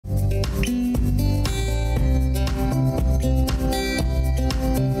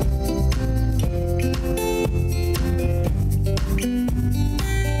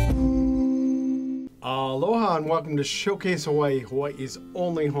everyone. Welcome to Showcase Hawaii, Hawaii's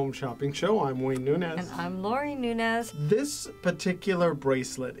only home shopping show. I'm Wayne Nunez. And I'm Lori Nunez. This particular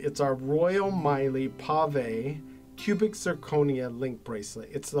bracelet, it's our Royal Maile Pave cubic zirconia link bracelet.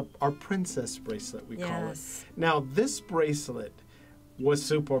 It's our princess bracelet, we call it. Now, this bracelet was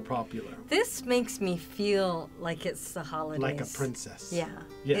super popular. This makes me feel like it's the holidays. Like a princess. Yeah.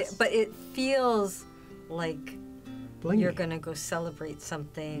 Yes. But it feels like Blingy. You're going to go celebrate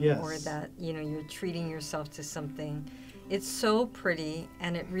something, yes. or that, you're treating yourself to something. It's so pretty,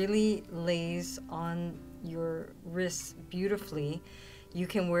 and it really lays on your wrists beautifully. You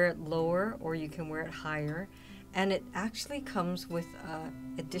can wear it lower or you can wear it higher, and it actually comes with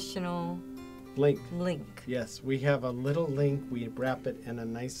additional link. Yes, we have a little link. We wrap it in a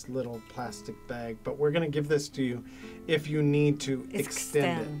nice little plastic bag, but we're going to give this to you if you need to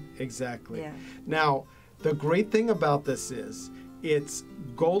extend it. Exactly. Yeah. Now, the great thing about this is it's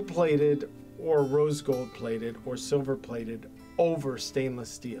gold-plated or rose gold-plated or silver-plated over stainless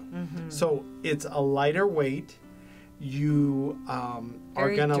steel. Mm-hmm. So it's a lighter weight. You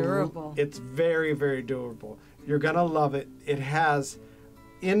are gonna. Durable. It's very, very durable. You're gonna love it. It has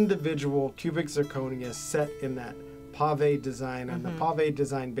individual cubic zirconia set in that pave design, and the pave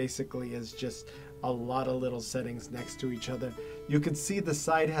design basically is just a lot of little settings next to each other. You can see the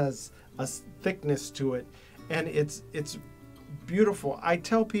side has a thickness to it, and it's beautiful. I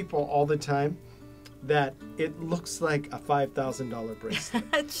tell people all the time that it looks like a $5,000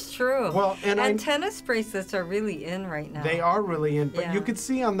 bracelet. That's true. Well, and tennis bracelets are really in right now. They are really in, but you can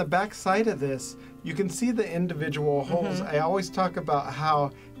see on the back side of this, you can see the individual holes. I always talk about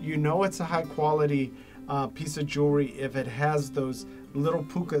how it's a high quality piece of jewelry if it has those little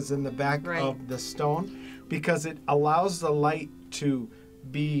pukas in the back of the stone, because it allows the light to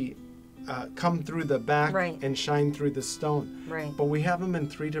be come through the back and shine through the stone. Right. But we have them in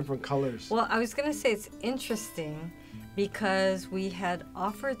 3 different colors. Well, I was going to say it's interesting because we had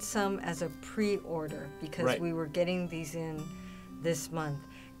offered some as a pre-order because we were getting these in this month.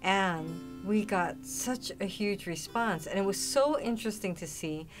 And we got such a huge response. And it was so interesting to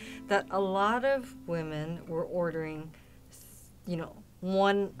see that a lot of women were ordering,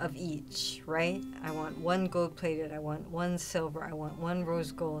 one of each, right? I want one gold-plated, I want one silver, I want one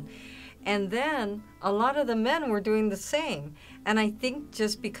rose gold. And then a lot of the men were doing the same. And I think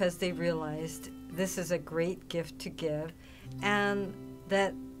just because they realized this is a great gift to give and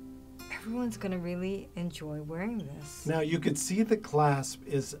that everyone's going to really enjoy wearing this. Now you could see the clasp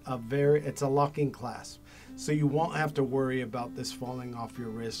is it's a locking clasp. So you won't have to worry about this falling off your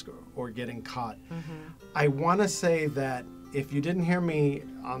wrist or getting caught. I want to say that if you didn't hear me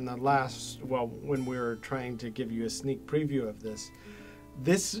on the when we were trying to give you a sneak preview of this,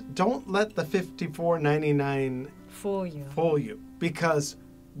 don't let the $54.99 fool you, because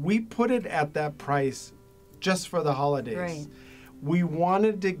we put it at that price just for the holidays. Right. We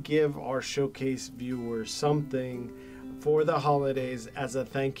wanted to give our showcase viewers something for the holidays as a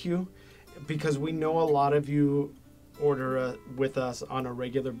thank you, because we know a lot of you order with us on a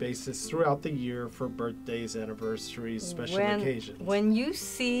regular basis throughout the year for birthdays, anniversaries, special occasions. When you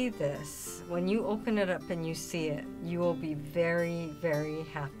see this, when you open it up and you see it, you will be very, very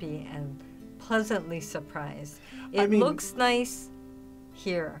happy and pleasantly surprised. It looks nice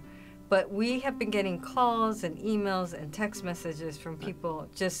here, but we have been getting calls and emails and text messages from people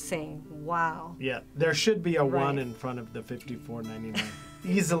just saying, wow. Yeah, there should be a 1 in front of the $54.99.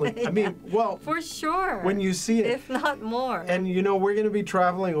 Easily. for sure. When you see it. If not more. And we're going to be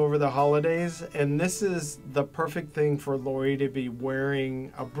traveling over the holidays, and this is the perfect thing for Lori to be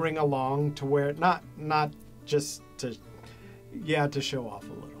wearing, bring along to wear, not just to show off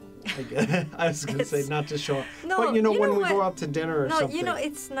a little. I was going to say not to show off. No, but when we go out to dinner or something.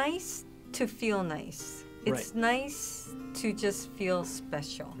 It's nice to feel nice. It's nice to just feel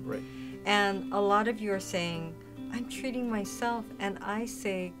special. Right. And a lot of you are saying, I'm treating myself, and I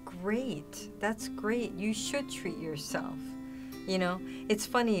say, great, that's great. You should treat yourself. It's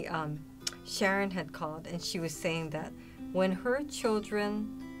funny, Sharon had called, and she was saying that when her children,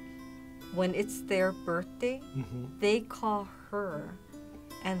 when it's their birthday, they call her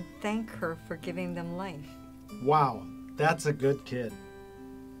and thank her for giving them life. Wow, that's a good kid.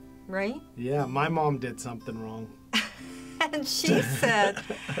 Right? Yeah, my mom did something wrong. And she said,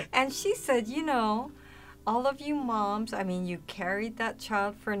 all of you moms, you carried that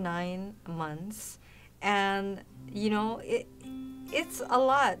child for 9 months, and, it's a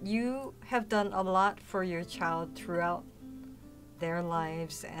lot. You have done a lot for your child throughout their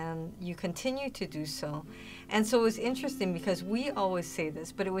lives, and you continue to do so. And so it was interesting because we always say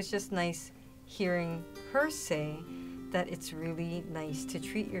this, but it was just nice hearing her say that it's really nice to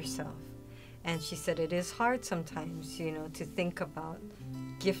treat yourself. And she said it is hard sometimes, you know, to think about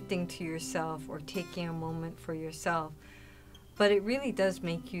gifting to yourself or taking a moment for yourself. But it really does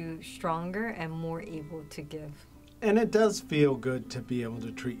make you stronger and more able to give. And it does feel good to be able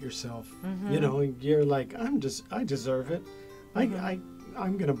to treat yourself. You know, you're like, I deserve it.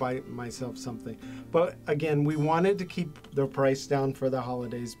 I'm going to buy myself something. But again, we wanted to keep the price down for the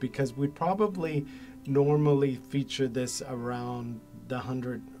holidays because we'd probably normally feature this around the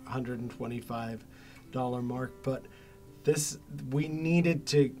 $125 mark. But we needed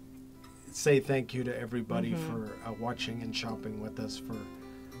to say thank you to everybody for watching and shopping with us for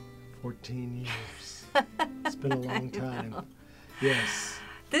 14 years. It's been a long time. Yes.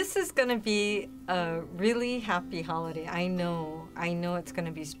 This is going to be a really happy holiday. I know it's going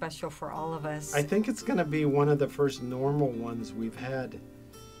to be special for all of us. I think it's going to be one of the first normal ones we've had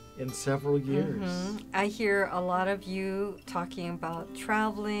in several years. I hear a lot of you talking about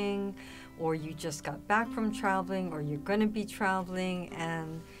traveling, or you just got back from traveling, or you're going to be traveling,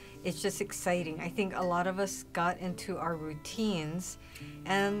 and it's just exciting. I think a lot of us got into our routines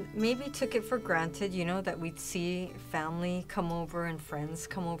and maybe took it for granted, you know, that we'd see family come over and friends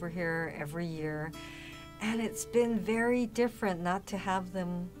come over here every year. And it's been very different not to have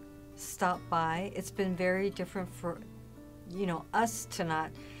them stop by. It's been very different for, you know, us to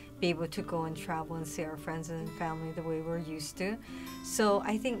not be able to go and travel and see our friends and family the way we're used to. So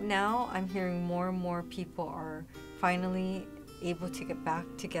I think now I'm hearing more and more people are finally able to get back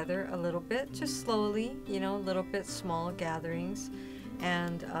together a little bit, just slowly, you know, a little bit small gatherings.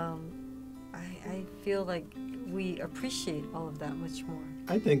 And I feel like we appreciate all of that much more.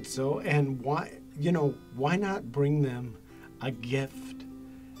 I think so. And why not bring them a gift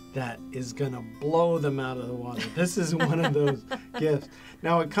that is going to blow them out of the water? This is one of those gifts.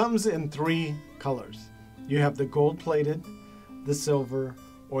 Now, it comes in 3 colors. You have the gold-plated, the silver,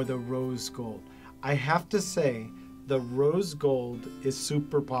 or the rose gold. I have to say, the rose gold is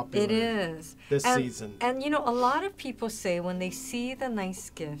super popular. It is. This season. And, you know, a lot of people say when they see the nice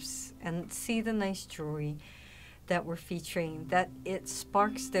gifts and see the nice jewelry that we're featuring, that it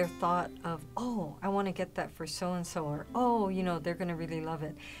sparks their thought of, oh, I want to get that for so-and-so, or, oh, you know, they're going to really love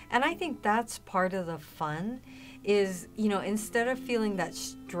it. And I think that's part of the fun is, you know, instead of feeling that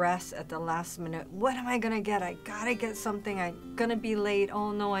stress at the last minute, what am I going to get? I got to get something. I'm going to be late.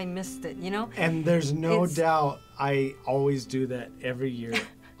 Oh, no, I missed it, you know? And there's no doubt I always do that every year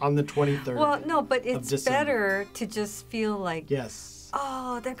on the 23rd. Well, no, but it's better to just feel like, yes,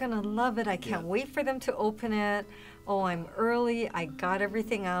 oh, they're going to love it. I can't wait for them to open it. Oh, I'm early. I got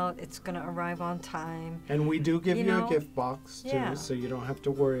everything out. It's going to arrive on time. And we do give you a gift box, too, so you don't have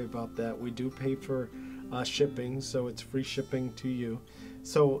to worry about that. We do pay for shipping, so it's free shipping to you.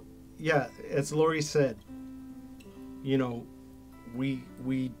 So, yeah, as Lori said, you know, we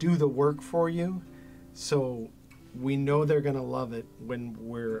do the work for you, so we know they're going to love it when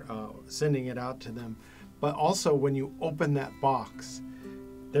we're sending it out to them. But also, when you open that box,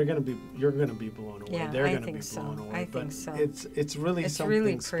 you're going to be blown away. Yeah, they're going to be blown away. I think so. It's really something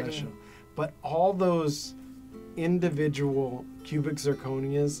really special. But all those individual cubic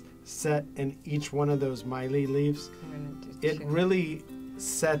zirconias set in each one of those Maile leaves, it really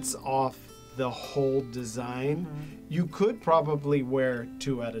sets off the whole design. You could probably wear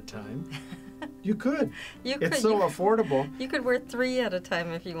 2 at a time. You could. It's so affordable. You could wear 3 at a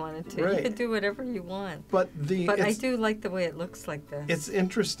time if you wanted to. Right. You could do whatever you want. But I do like the way it looks like this. It's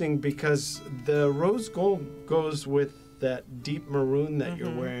interesting because the rose gold goes with that deep maroon that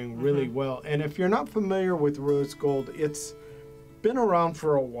you're wearing really well. And if you're not familiar with rose gold, it's been around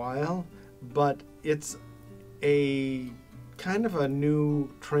for a while, but it's a kind of a new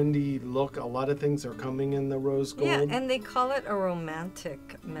trendy look. A lot of things are coming in the rose gold. Yeah, and they call it a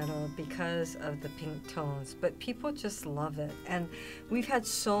romantic metal because of the pink tones, but people just love it. And we've had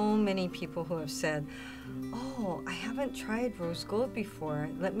so many people who have said, oh, I haven't tried rose gold before.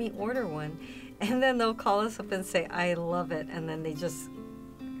 Let me order one. And then they'll call us up and say, I love it. And then they just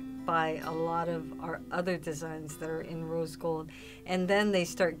buy a lot of our other designs that are in rose gold. And then they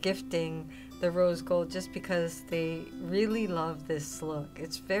start gifting the rose gold just because they really love this look.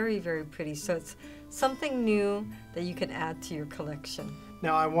 It's very, very pretty. So it's something new that you can add to your collection.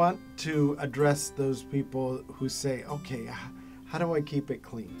 Now I want to address those people who say, okay, how do I keep it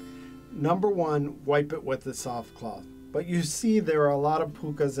clean? Number 1, wipe it with a soft cloth. But you see there are a lot of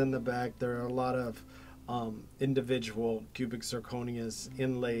pukas in the back. There are a lot of individual cubic zirconias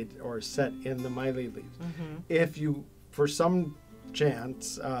inlaid or set in the Maile leaves. If you, for some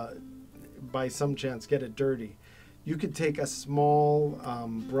chance, by some chance, get it dirty, you could take a small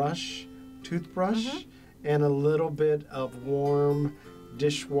toothbrush, and a little bit of warm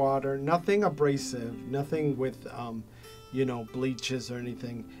dishwater, nothing abrasive, nothing with, bleaches or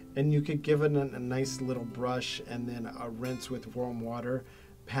anything. And you could give it a nice little brush and then a rinse with warm water,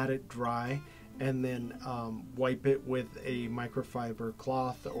 pat it dry, and then wipe it with a microfiber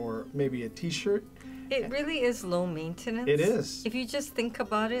cloth or maybe a t-shirt. It really is low maintenance. It is. If you just think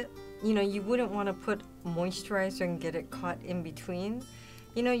about it, you wouldn't want to put moisturizer and get it caught in between.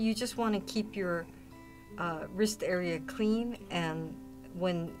 You just want to keep your wrist area clean, and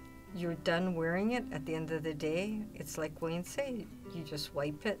when you're done wearing it at the end of the day, it's like Wayne said, you just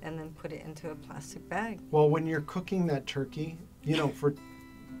wipe it and then put it into a plastic bag. Well, when you're cooking that turkey, for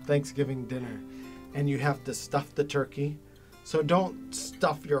Thanksgiving dinner, and you have to stuff the turkey, so don't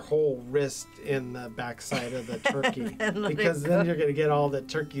stuff your whole wrist in the backside of the turkey because then you're going to get all the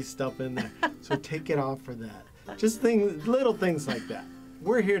turkey stuff in there. So take it off for that. Just little things like that.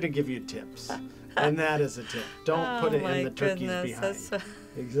 We're here to give you tips, and that is a tip. Don't put it in the turkey's behind.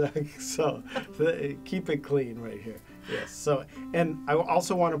 Exactly. So keep it clean right here. Yes. So, and I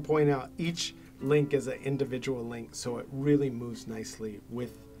also want to point out each link is an individual link, so it really moves nicely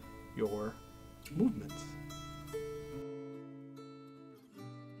with your movements.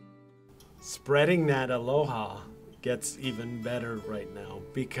 Spreading that aloha gets even better right now,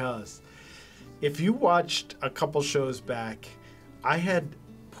 because if you watched a couple shows back, I had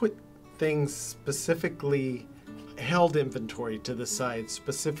put things specifically, held inventory to the side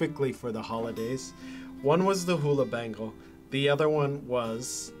specifically for the holidays. One was the hula bangle. The other one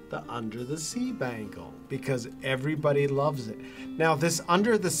was the under the sea bangle, because everybody loves it. Now this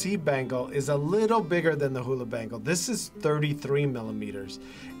under the sea bangle is a little bigger than the hula bangle. This is 33 millimeters,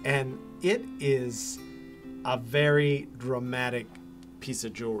 and it is a very dramatic piece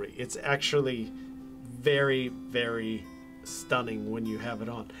of jewelry. It's actually very, very stunning when you have it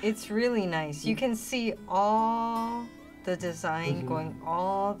on. It's really nice. You can see all the design going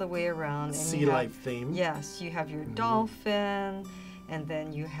all the way around. And sea life theme. Yes, you have your dolphin, and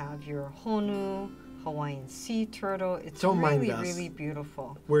then you have your honu, Hawaiian sea turtle. It's really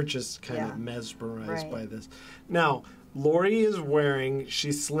beautiful. We're just kind of mesmerized by this. Now, Lori is wearing,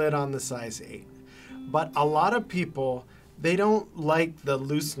 she slid on the size 8. But a lot of people, they don't like the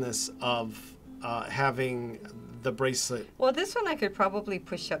looseness of having the bracelet. Well, this one I could probably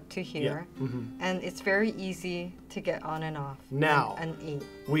push up to here, and it's very easy to get on and off. Now, an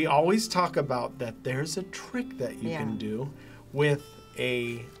 8. We always talk about that there's a trick that you can do with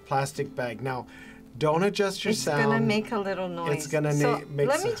a plastic bag. Now, don't adjust your sound. It's going to make a little noise. It's going to make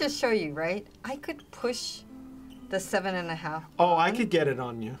let me just show you, right? I could push the 7.5. Oh, I could get it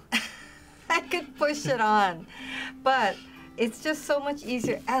on you. I could push it on, but it's just so much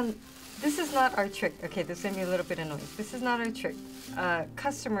easier. And this is not our trick. Okay, there's going to be a little bit of noise. This is not our trick. A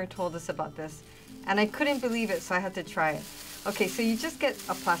customer told us about this, and I couldn't believe it, so I had to try it. Okay, so you just get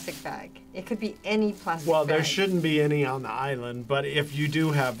a plastic bag. It could be any plastic bag. Well, there shouldn't be any on the island, but if you do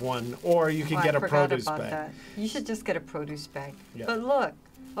have one, or you can get a produce bag. That. You should just get a produce bag. Yeah. But look,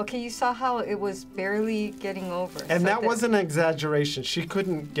 okay, you saw how it was barely getting over. And so that wasn't an exaggeration. She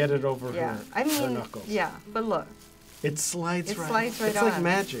couldn't get it over her knuckles. Yeah, but look. It slides right on. It's like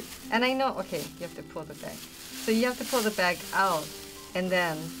magic. And I know, okay, you have to pull the bag. So you have to pull the bag out, and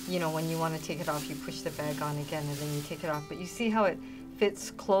then, when you want to take it off, you push the bag on again, and then you take it off. But you see how it fits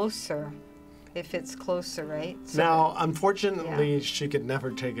closer. It fits closer, right? So now, unfortunately, she could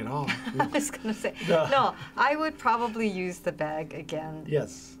never take it off. I was going to say, no, I would probably use the bag again.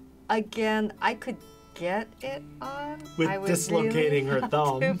 Yes. Again, I could get it on. With dislocating her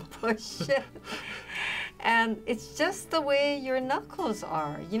thumb. To push it. And it's just the way your knuckles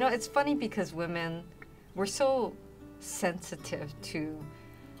are. It's funny because women, we're so sensitive to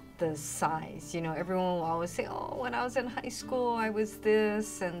the size. Everyone will always say, oh, when I was in high school, I was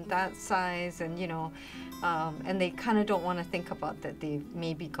this and that size. And, and they kind of don't want to think about that they've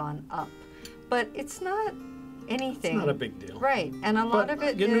maybe gone up. But it's not anything. It's not a big deal. Right. And a lot of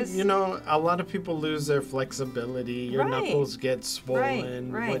it is... a lot of people lose their flexibility. Your knuckles get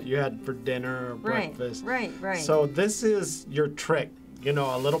swollen. What you had for dinner or breakfast. Right. So this is your trick.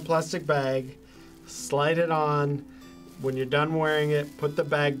 A little plastic bag, slide it on. When you're done wearing it, put the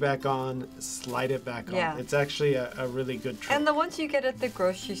bag back on, slide it back on. It's actually a really good trick. And the ones you get at the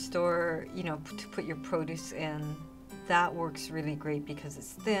grocery store, to put your produce in, that works really great because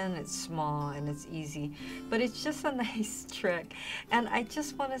it's thin, it's small, and it's easy. But it's just a nice trick. And I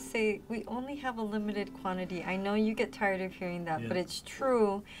just want to say, we only have a limited quantity. I know you get tired of hearing that, but it's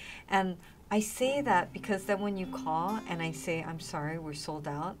true. And I say that because then when you call and I say, I'm sorry, we're sold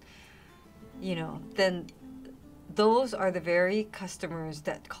out, then those are the very customers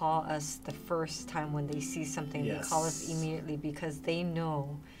that call us the first time when they see something. Yes. They call us immediately because they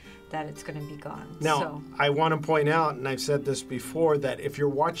know that it's going to be gone. Now, I want to point out, and I've said this before, that if you're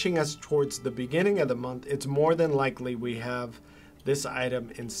watching us towards the beginning of the month, it's more than likely we have this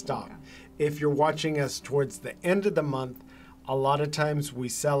item in stock. Yeah. If you're watching us towards the end of the month, a lot of times we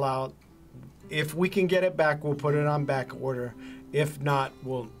sell out. If we can get it back, we'll put it on back order. If not,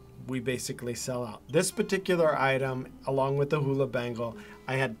 we basically sell out. This particular item, along with the hula bangle,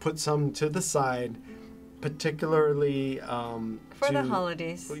 I had put some to the side, particularly for the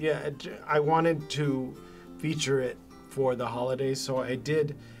holidays. Yeah, I wanted to feature it for the holidays, so I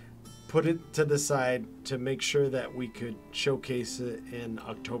did put it to the side to make sure that we could showcase it in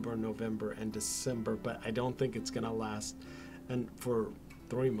October, November, and December, but I don't think it's going to last and for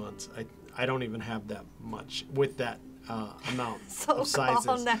 3 months. I don't even have that much with that amount of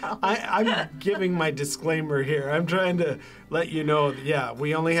sizes. Now. I'm giving my disclaimer here. I'm trying to let you know, yeah,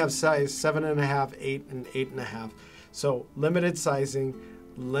 we only have size 7.5, 8, and 8.5. So limited sizing,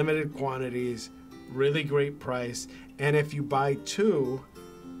 limited quantities, really great price. And if you buy 2,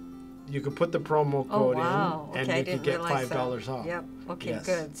 you could put the promo code in, and you could get $5 off. Yep. Okay, yes.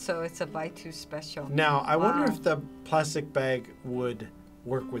 Good. So it's a buy 2 special. Now, I wonder if the plastic bag would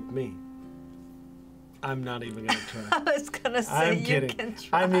work with me. I'm not even going to try. I was going to say you can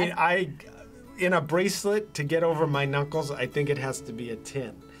try. I mean, in a bracelet, to get over my knuckles, I think it has to be a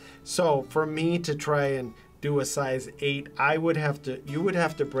 10. So for me to try and do a size 8, you would have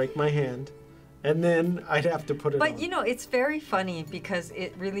to break my hand, and then I'd have to put it on. But, you know, it's very funny because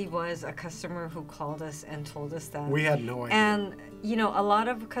it really was a customer who called us and told us that. We had no idea. And, you know, a lot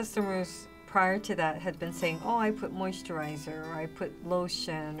of customers prior to that had been saying, oh, I put moisturizer, or I put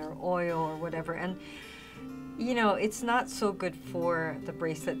lotion or oil or whatever. And, you know, it's not so good for the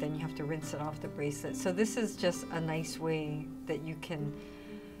bracelet. Then you have to rinse it off the bracelet. So this is just a nice way that you can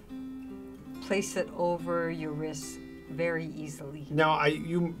place it over your wrist very easily. Now,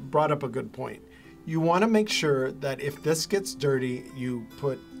 you brought up a good point. You want to make sure that if this gets dirty, you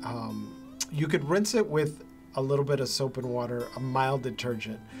put, you could rinse it with a little bit of soap and water, a mild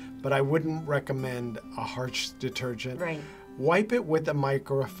detergent, but I wouldn't recommend a harsh detergent. Right. Wipe it with a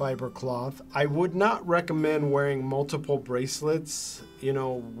microfiber cloth. I would not recommend wearing multiple bracelets, you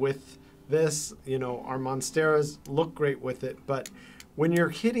know, with this. You know, our Monsteras look great with it, but when you're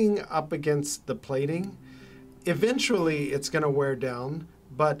hitting up against the plating, eventually it's going to wear down,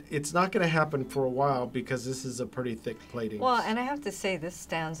 but it's not going to happen for a while because this is a pretty thick plating. Well, and I have to say, this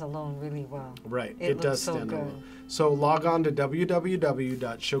stands alone really well. Right, it does stand alone. So log on to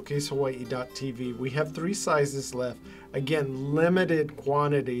www.showcasehawaii.tv. We have 3 sizes left. Again, limited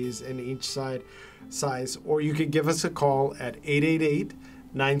quantities in each size, or you could give us a call at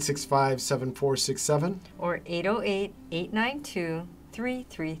 888-965-7467 or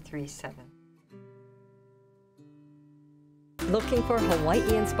 808-892-3337. Looking for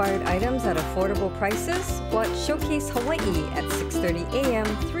Hawaii-inspired items at affordable prices? Watch Showcase Hawaii at 6:30 a.m.,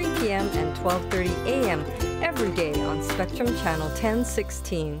 3 p.m., and 12:30 a.m. every day on Spectrum Channel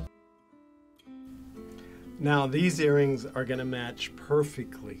 1016. Now, these earrings are going to match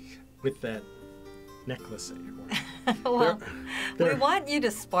perfectly with that necklace that you're wearing. Well, we want you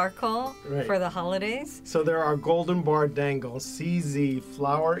to sparkle for the holidays. So there are Golden Bar Dangle CZ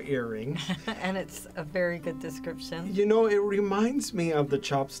flower earrings. And it's a very good description. You know, it reminds me of the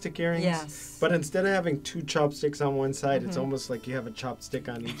chopstick earrings. Yes. But instead of having 2 chopsticks on one side, it's almost like you have a chopstick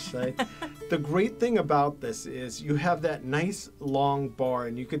on each side. The great thing about this is you have that nice long bar,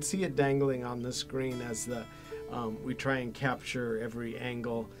 and you could see it dangling on the screen as we try and capture every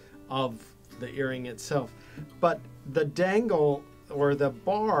angle of the earring itself. But the dangle or the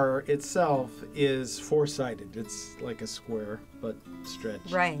bar itself is 4-sided. It's like a square but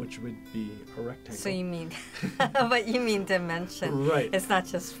stretched, which would be a rectangle. So you mean, but you mean dimension. Right. It's not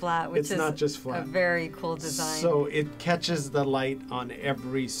just flat, which is not just flat. A very cool design. So it catches the light on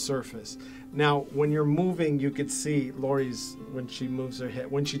every surface. Now, when you're moving, you could see Lori's, when she moves her head,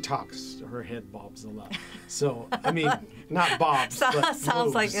 when she talks, her head bobs a lot. So, I mean, not bobs, but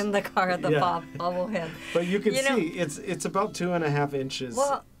sounds moves. like in the car, the bobble head. But you can see it's about 2.5 inches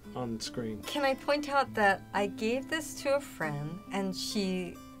on screen. Can I point out that I gave this to a friend, and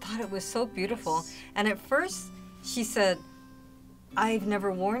she thought it was so beautiful. Yes. And at first, she said, I've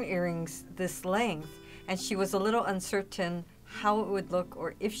never worn earrings this length. And she was a little uncertain how it would look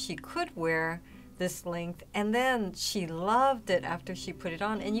or if she could wear this length. And then she loved it after she put it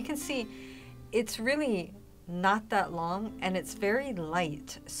on. And you can see it's really not that long, and it's very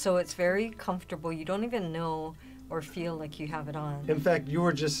light, so it's very comfortable. You don't even know or feel like you have it on. In fact, you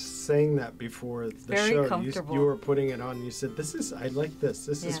were just saying that before the Very show. comfortable. You were putting it on. You said, I like this.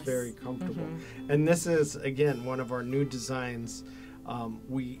 This is very comfortable. And this is, again, one of our new designs.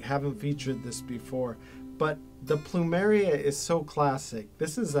 We haven't featured this before. But the Plumeria is so classic.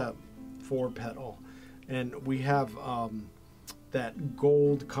 This is a 4-petal. And we have that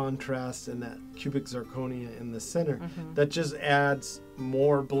gold contrast and that cubic zirconia in the center that just adds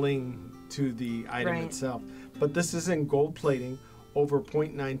more bling to the item itself. But this is in gold plating over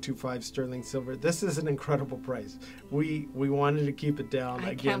 0.925 sterling silver. This is an incredible price. We wanted to keep it down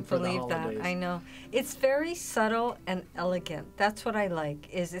again for the holidays. I can't believe that. I know. It's very subtle and elegant. That's what I like,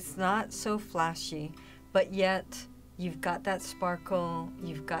 is it's not so flashy, but yet you've got that sparkle,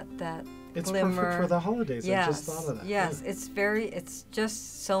 you've got that glimmer. It's perfect for the holidays. Yes, I just thought of that. Yes, it's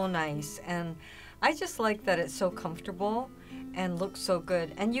just so nice. And I just like that it's so comfortable and looks so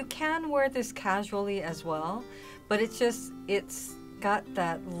good. And you can wear this casually as well, but it's got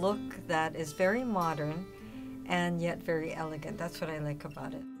that look that is very modern and yet very elegant. That's what I like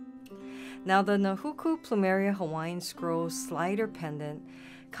about it. Now the Nahuku Plumeria Hawaiian Scroll Slider Pendant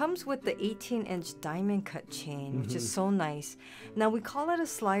comes with the 18-inch diamond cut chain, which is so nice. Now we call it a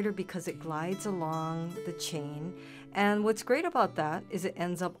slider because it glides along the chain, and what's great about that is it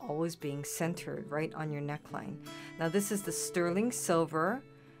ends up always being centered right on your neckline. Now this is the sterling silver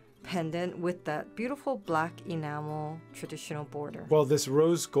pendant with that beautiful black enamel traditional border. Well, this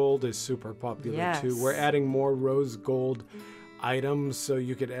rose gold is super popular too. We're adding more rose gold items, so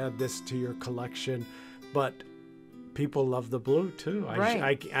you could add this to your collection, but people love the blue too.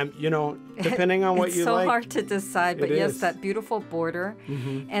 I'm depending on what you like. It's so hard to decide, but yes, that beautiful border.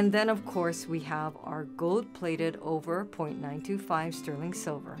 Mm-hmm. And then, of course, we have our gold-plated over 0.925 sterling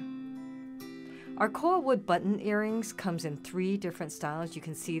silver. Our koa wood button earrings comes in 3 different styles. You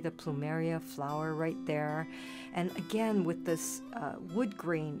can see the plumeria flower right there. And again, with this wood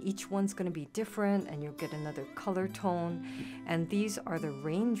grain, each one's going to be different, and you'll get another color tone. And these are the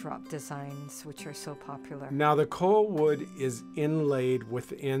raindrop designs, which are so popular. Now, the koa wood is inlaid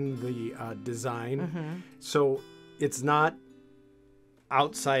within the design. So it's not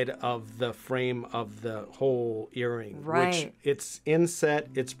outside of the frame of the whole earring. Which it's inset,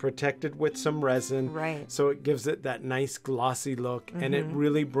 it's protected with some resin. So it gives it that nice glossy look, and it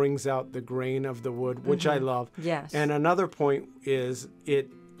really brings out the grain of the wood, which I love. Yes. And another point is it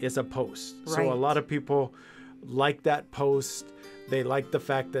is a post. So a lot of people like that post. They like the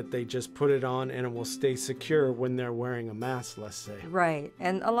fact that they just put it on and it will stay secure when they're wearing a mask, let's say. Right.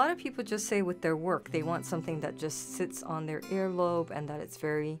 And a lot of people just say with their work, they want something that just sits on their earlobe and that it's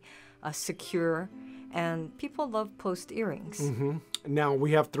very secure. And people love post earrings. Now,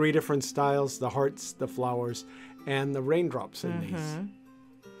 we have 3 different styles: the hearts, the flowers, and the raindrops in these.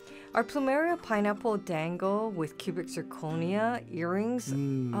 Our Plumeria Pineapple Dangle with cubic zirconia earrings. Oh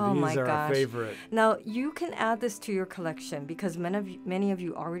my gosh. These are our favorite. Now, you can add this to your collection because many of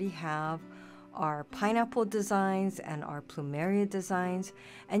you already have our pineapple designs and our Plumeria designs.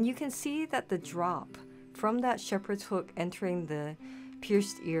 And you can see that the drop from that shepherd's hook entering the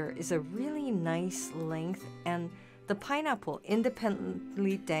pierced ear is a really nice length, and the pineapple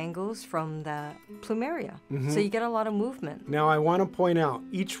independently dangles from the plumeria. So you get a lot of movement. Now, I want to point out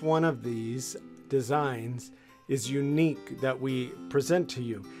each one of these designs is unique that we present to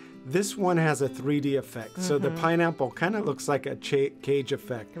you. This one has a 3D effect. So the pineapple kind of looks like a cage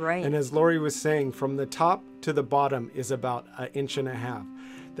effect. And as Lori was saying, from the top to the bottom is about 1.5 inches.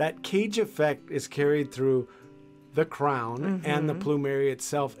 That cage effect is carried through the crown and the plumeria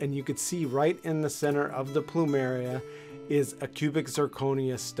itself, and you could see right in the center of the plumeria is a cubic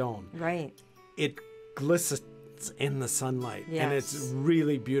zirconia stone. It glistens in the sunlight, and it's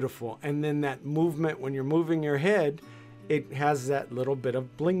really beautiful. And then that movement, when you're moving your head, it has that little bit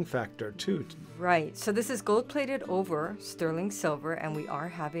of bling factor too. So this is gold plated over sterling silver, and we are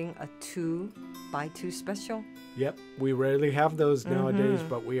having a 2x2 special. Yep, we rarely have those nowadays,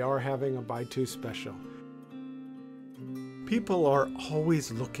 but we are having a buy 2 special. People are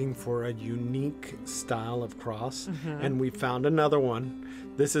always looking for a unique style of cross, and we found another one.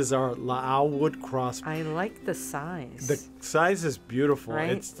 This is our La'au wood cross. I like the size. The size is beautiful.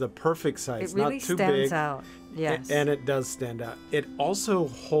 It's the perfect size. It really not too stands big. out. Yes. And it does stand out. It also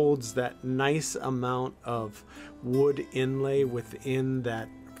holds that nice amount of wood inlay within that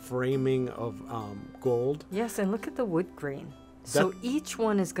framing of gold. Yes, and look at the wood grain. So each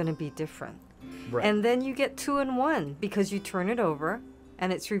one is going to be different. And then you get 2-in-1 because you turn it over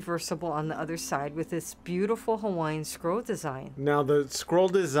and it's reversible on the other side with this beautiful Hawaiian scroll design. Now the scroll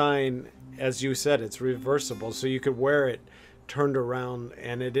design, as you said, it's reversible, so you could wear it turned around,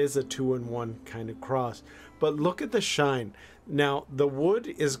 and it is a 2-in-1 kind of cross. but look at the shine. Now, the wood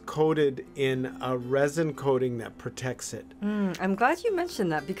is coated in a resin coating that protects it. I'm glad you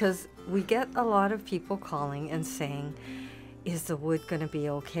mentioned that because we get a lot of people calling and saying, is the wood going to be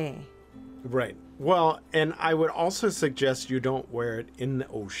okay? Right. Well, and I would also suggest you don't wear it in the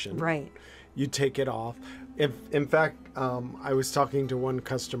ocean. Right. You take it off. In fact, I was talking to one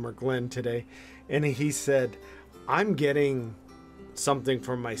customer, Glenn, today, and he said, I'm getting something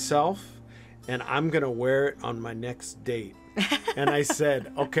for myself, and I'm going to wear it on my next date. And I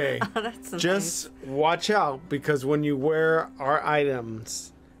said, okay, just watch out, because when you wear our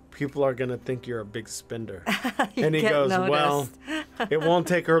items, people are going to think you're a big spender. And he goes, well, it won't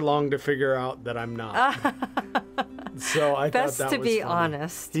take her long to figure out that I'm not. So I thought that was best to be funny.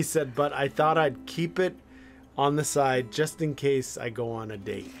 honest. He said, but I thought I'd keep it on the side just in case I go on a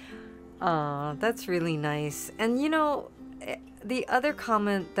date. That's really nice. And you know, the other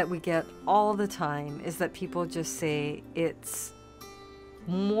comment that we get all the time is that people just say it's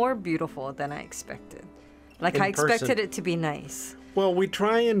more beautiful than I expected. Like I expected it to be nice. Well, we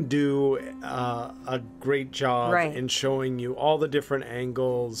try and do a great job in showing you all the different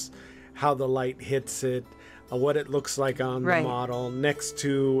angles, how the light hits it, what it looks like on the model, next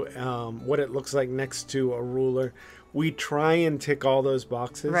to what it looks like next to a ruler. We try and tick all those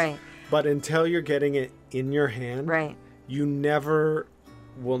boxes. Right. But until you're getting it in your hand, you never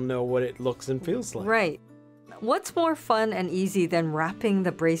will know what it looks and feels like. Right. What's more fun and easy than wrapping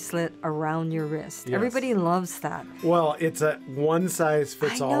the bracelet around your wrist? Yes. Everybody loves that. Well, it's a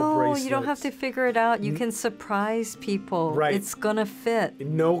one-size-fits-all bracelet. You don't have to figure it out. You can surprise people. Right. It's going to fit.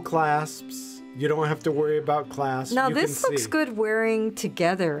 No clasps. You don't have to worry about clasps. Now, this looks good wearing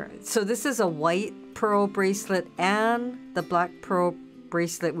together. So this is a white pearl bracelet and the black pearl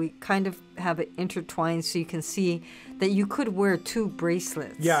bracelet. We kind of have it intertwined so you can see that you could wear two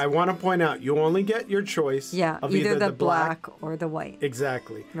bracelets. Yeah, I want to point out, you only get your choice of either the black or the white.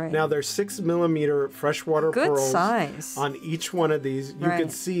 Exactly. Right. Now, there's 6mm freshwater pearls size on each one of these. You can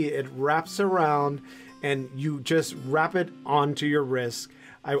see it wraps around, and you just wrap it onto your wrist.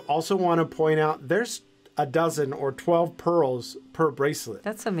 I also want to point out, there's a dozen or 12 pearls per bracelet.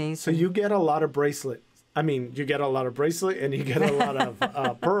 That's amazing. So you get a lot of bracelet. I mean, you get a lot of bracelet and you get a lot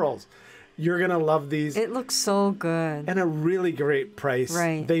of pearls. You're going to love these. It looks so good. And a really great price.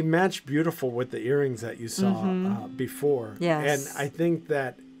 Right. They match beautiful with the earrings that you saw before. Yes. And I think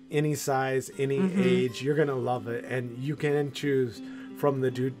that any size, any age, you're going to love it. And you can choose from the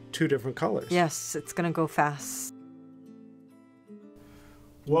two different colors. Yes, it's going to go fast.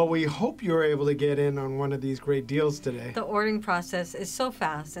 Well, we hope you're able to get in on one of these great deals today. The ordering process is so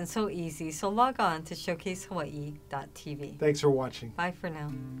fast and so easy, so log on to showcasehawaii.tv. Thanks for watching. Bye for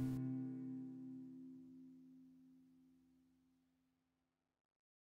now.